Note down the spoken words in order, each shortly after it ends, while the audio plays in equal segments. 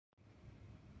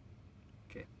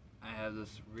I have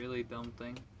this really dumb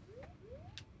thing.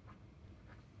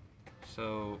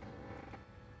 So,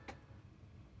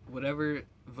 whatever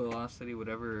velocity,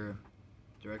 whatever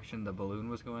direction the balloon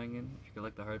was going in, if you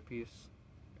collect the heart piece,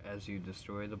 as you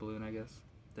destroy the balloon, I guess,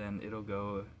 then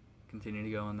it'll continue to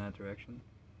go in that direction,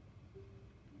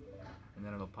 and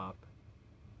then it'll pop.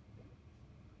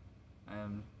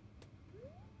 Um,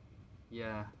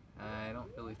 yeah, I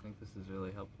don't really think this is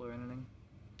really helpful or anything.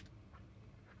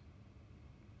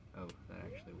 Oh, that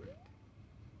actually worked.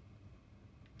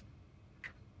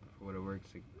 For what it works,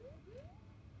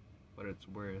 what it's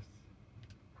worth,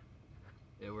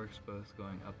 it works both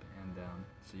going up and down,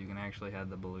 so you can actually have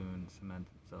the balloon cement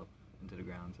itself into the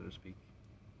ground, so to speak.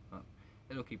 Well,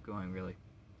 it'll keep going, really.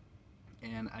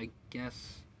 And I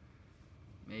guess,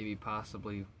 maybe,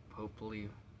 possibly, hopefully,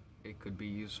 it could be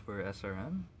used for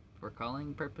SRM, for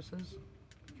culling purposes,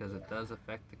 because it does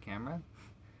affect the camera.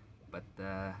 But,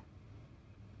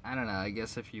 I don't know, I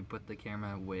guess if you put the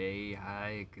camera way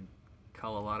high, it could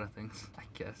cull a lot of things, I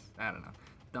guess. I don't know.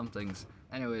 Dumb things.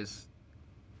 Anyways,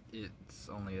 it's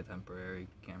only a temporary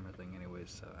camera thing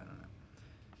anyways, so I don't know.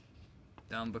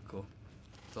 Dumb but cool.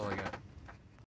 That's all I got.